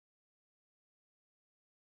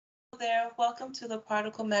there. Welcome to the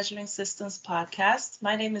Particle Measuring Systems podcast.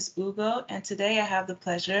 My name is Ugo, and today I have the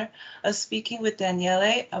pleasure of speaking with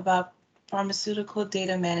Daniele about pharmaceutical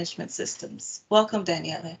data management systems. Welcome,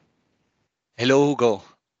 Daniele. Hello, Hugo.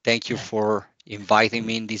 Thank you for inviting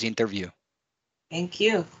me in this interview. Thank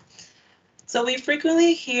you. So we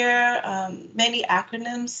frequently hear many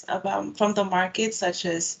acronyms from the market, such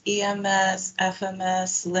as EMS,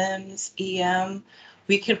 FMS, LIMS, EM.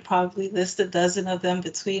 We could probably list a dozen of them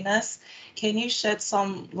between us. Can you shed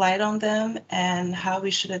some light on them and how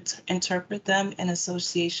we should interpret them in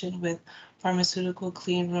association with pharmaceutical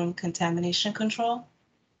clean room contamination control?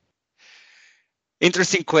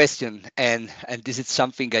 Interesting question, and this is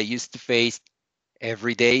something I used to face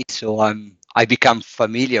every day. So I become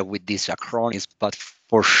familiar with these acronyms, but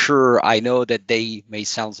for sure I know that they may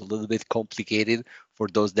sound a little bit complicated for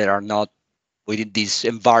those that are not within this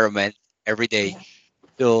environment every day. Yeah.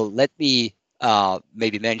 So let me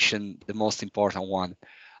maybe mention the most important one.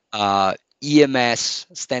 Uh, EMS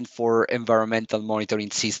stand for Environmental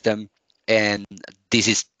Monitoring System, and this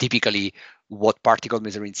is typically what particle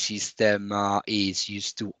measuring system is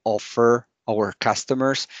used to offer our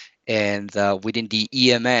customers. And within the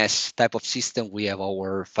EMS type of system, we have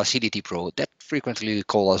our Facility Pro that frequently we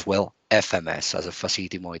call as well FMS as a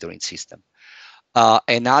facility monitoring system.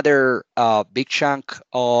 Another big chunk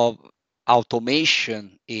of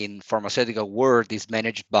automation in pharmaceutical world is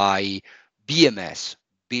managed by BMS,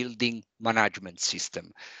 Building Management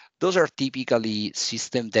System. Those are typically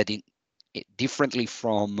systems that, differently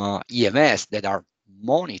from EMS, that are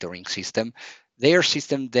monitoring system, they are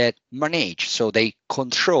systems that manage, so they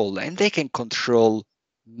control, and they can control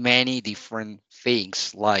many different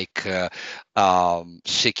things like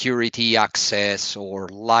security access or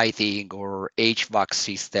lighting or HVAC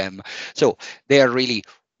system. So they are really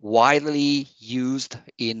widely used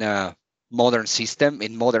in a modern system,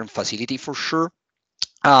 in modern facility for sure.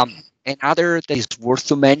 Another that is worth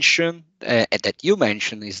to mention, that you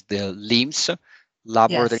mentioned, is the LIMS,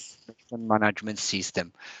 Laboratory Yes. Information Management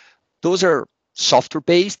System. Those are software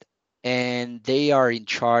based, and they are in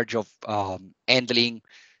charge of handling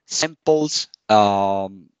samples,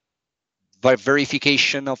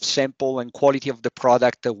 verification of sample and quality of the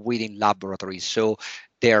product within laboratories. So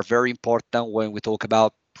they are very important when we talk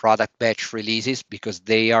about product batch releases, because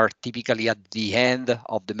they are typically at the end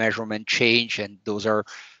of the measurement change, and those are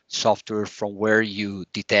software from where you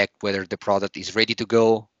detect whether the product is ready to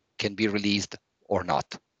go, can be released or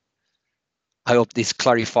not. I hope this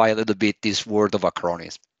clarify a little bit this word of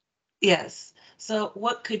acronym. Yes. So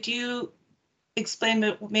what could you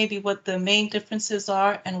explain maybe what the main differences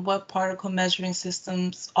are and what particle measuring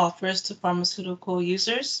systems offers to pharmaceutical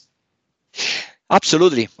users?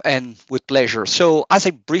 Absolutely, and with pleasure. So, as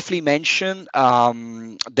I briefly mentioned,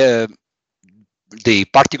 the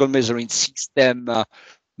particle measuring system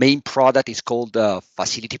main product is called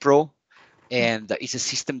Facility Pro, and it's a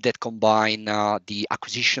system that combines the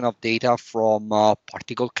acquisition of data from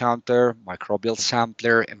particle counter, microbial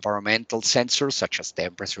sampler, environmental sensors such as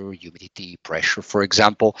temperature, humidity, pressure, for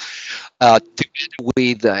example, together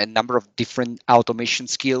with a number of different automation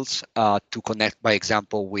skills to connect, by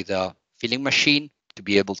example, with a filling machine to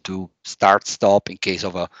be able to start, stop in case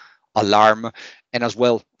of a alarm, and as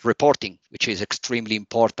well reporting, which is extremely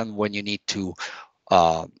important when you need to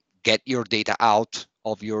uh, get your data out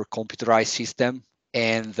of your computerized system,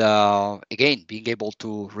 and again being able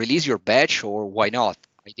to release your batch, or why not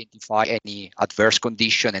identify any adverse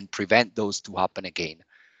condition and prevent those to happen again.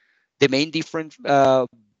 The main difference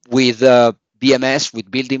with BMS,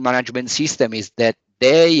 with building management system, is that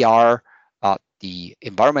they are the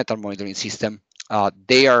environmental monitoring system.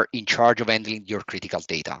 They are in charge of handling your critical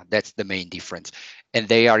data. That's the main difference. And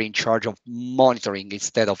they are in charge of monitoring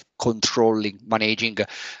instead of controlling, managing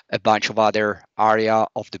a bunch of other area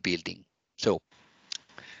of the building. So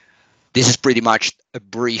this is pretty much a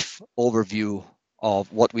brief overview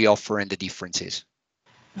of what we offer and the differences.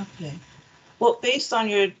 Okay. Well, based on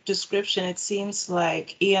your description, it seems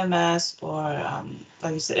like EMS or,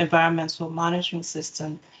 like you said, environmental monitoring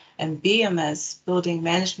system and BMS, building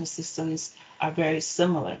management systems, are very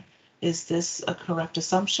similar. Is this a correct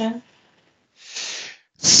assumption?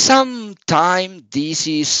 Sometimes this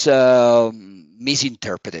is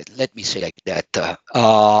misinterpreted. Let me say like that.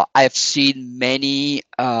 I've seen many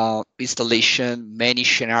installation, many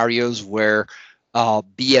scenarios where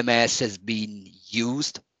BMS has been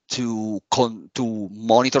used to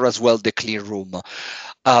monitor as well the clean room.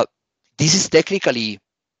 Uh, this is technically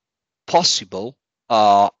possible.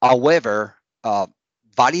 However,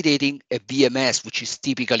 validating a BMS, which is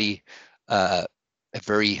typically a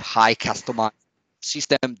very high customized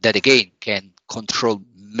system that again can control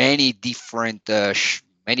many different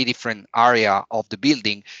area of the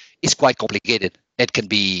building is quite complicated. It can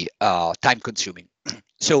be time consuming.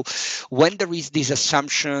 So when there is this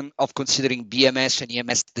assumption of considering BMS and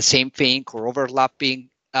EMS the same thing or overlapping,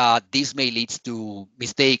 this may lead to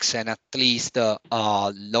mistakes and at least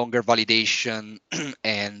longer validation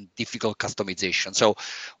and difficult customization. So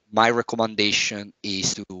my recommendation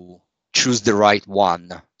is to choose the right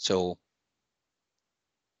one. So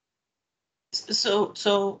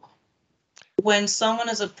when someone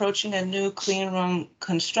is approaching a new clean room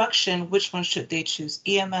construction, which one should they choose,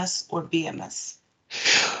 EMS or BMS?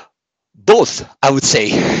 Both, I would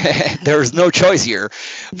say. There's no choice here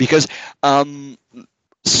because um,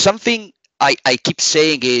 something I keep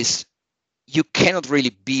saying is you cannot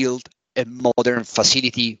really build a modern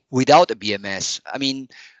facility without a BMS. I mean,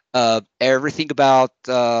 everything about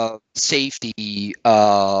safety,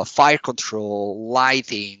 fire control,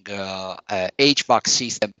 lighting, HVAC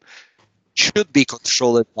system should be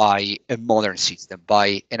controlled by a modern system,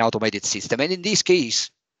 by an automated system. And in this case,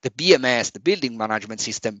 the BMS, the building management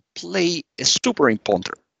system, play a super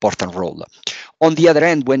important role. On the other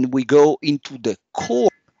end, when we go into the core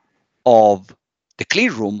of the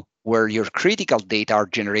clean room, where your critical data are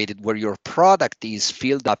generated, where your product is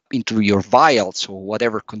filled up into your vials or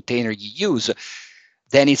whatever container you use,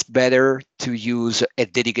 then it's better to use a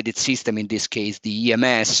dedicated system, in this case, the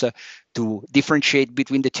EMS, to differentiate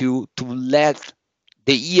between the two, to let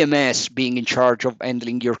the EMS being in charge of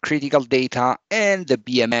handling your critical data and the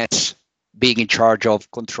BMS being in charge of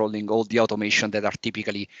controlling all the automation that are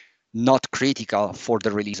typically not critical for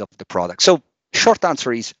the release of the product. So short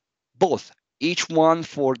answer is both, each one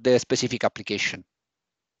for the specific application.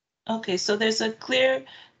 Okay, so there's a clear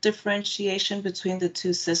differentiation between the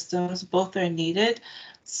two systems. Both are needed.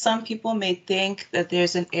 Some people may think that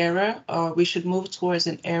there's an era, or we should move towards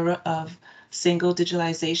an era of single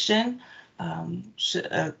digitalization,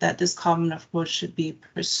 that this common approach should be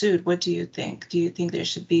pursued. What do you think? Do you think there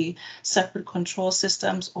should be separate control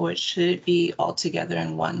systems, or should it be all together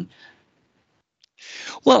in one?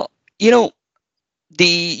 Well, you know,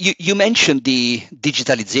 you mentioned the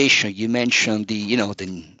digitalization, you mentioned the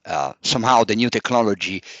somehow the new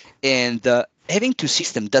technology, and having two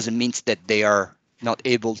systems doesn't mean that they are not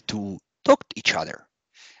able to talk to each other.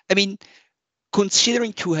 I mean,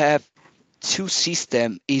 considering to have two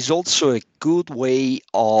system is also a good way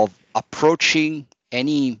of approaching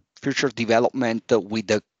any future development with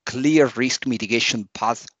a clear risk mitigation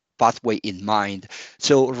pathway in mind.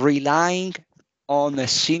 So relying on a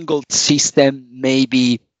single system may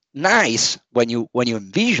be nice when you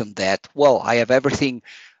envision that. Well, I have everything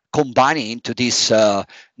combining into this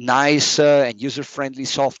nice and user-friendly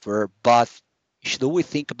software, but you should always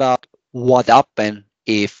think about what happens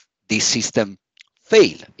if this system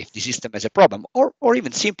fail, if the system has a problem, or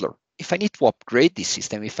even simpler, if I need to upgrade this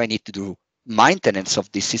system, if I need to do maintenance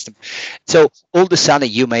of this system. So all of a sudden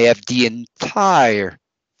you may have the entire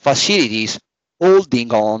facilities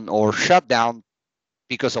holding on or shut down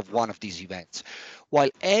because of one of these events. While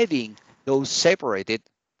having those separated,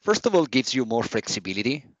 first of all, gives you more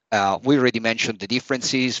flexibility. We already mentioned the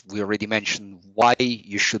differences. We already mentioned why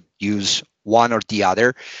you should use one or the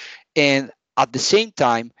other. And at the same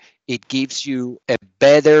time, it gives you a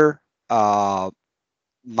better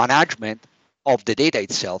management of the data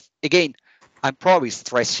itself. Again, I'm probably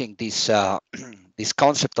stressing this this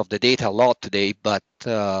concept of the data a lot today, but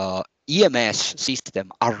EMS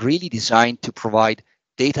system are really designed to provide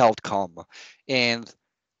data outcome and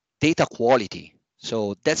data quality.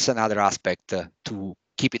 So that's another aspect to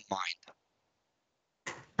keep in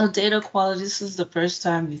mind. Oh, data quality, this is the first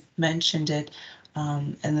time you've mentioned it,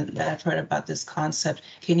 and that I've heard about this concept.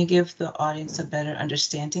 Can you give the audience a better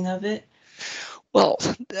understanding of it? Well,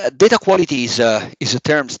 data quality is a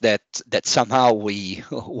term that somehow we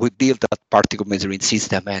we built that particle measuring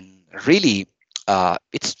system, and really,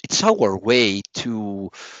 it's our way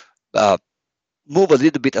to uh, move a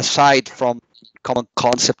little bit aside from common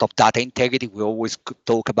concept of data integrity. We always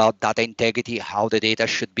talk about data integrity, how the data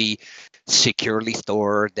should be securely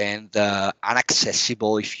stored and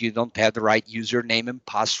inaccessible if you don't have the right username and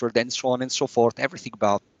password and so on and so forth. Everything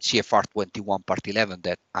about CFR 21 part 11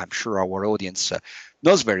 that I'm sure our audience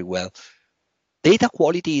knows very well. Data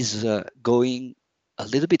quality is going a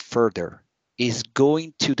little bit further, is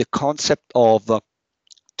going to the concept of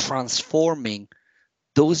transforming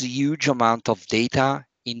those huge amount of data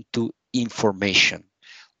into information.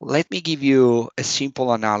 Let me give you a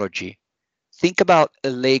simple analogy. Think about a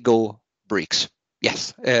Lego bricks.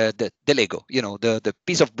 Yes, the Lego, the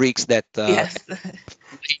piece of bricks that Yes.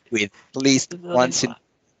 play with at least The building once in block.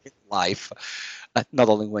 life, not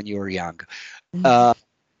only when you're young. Mhm. Uh,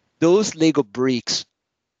 those Lego bricks,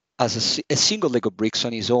 as a single Lego bricks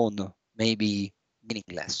on its own, may be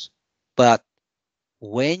meaningless. But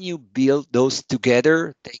when you build those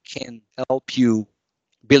together, they can help you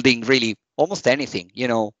building really almost anything,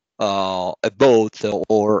 a boat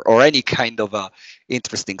or any kind of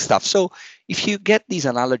interesting stuff. So if you get this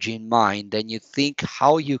analogy in mind, then you think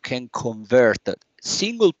how you can convert a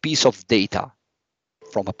single piece of data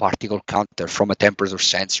from a particle counter, from a temperature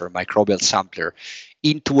sensor, microbial sampler,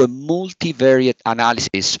 into a multivariate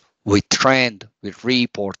analysis with trend, with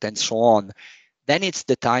report, and so on, then it's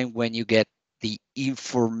the time when you get the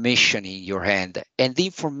information in your hand. And the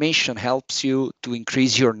information helps you to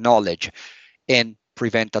increase your knowledge and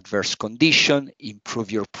prevent adverse condition,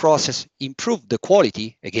 improve your process, improve the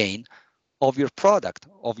quality, again, of your product,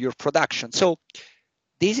 of your production. So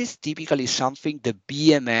this is typically something the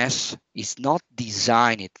BMS is not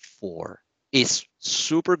designed for. It's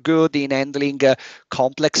super good in handling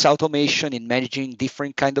complex automation, in managing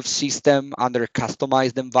different kind of system under a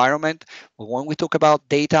customized environment. But when we talk about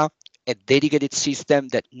data, a dedicated system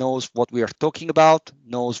that knows what we are talking about,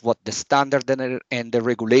 knows what the standard and the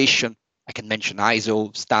regulation. I can mention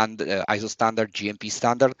ISO standard, GMP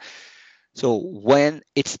standard. So when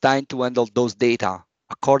it's time to handle those data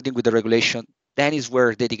according with the regulation, then is where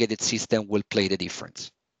a dedicated system will play the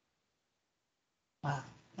difference. Wow,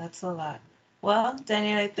 that's a lot. Well,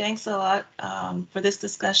 Daniele, thanks a lot for this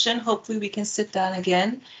discussion. Hopefully, we can sit down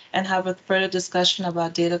again and have a further discussion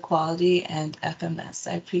about data quality and FMS.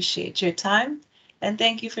 I appreciate your time and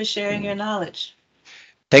thank you for sharing your knowledge.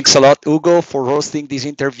 Thanks a lot, Ugo, for hosting this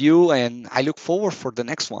interview, and I look forward for the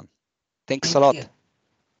next one. Thanks a Thank you. lot.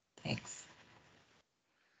 Thanks.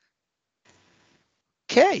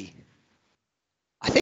 Okay.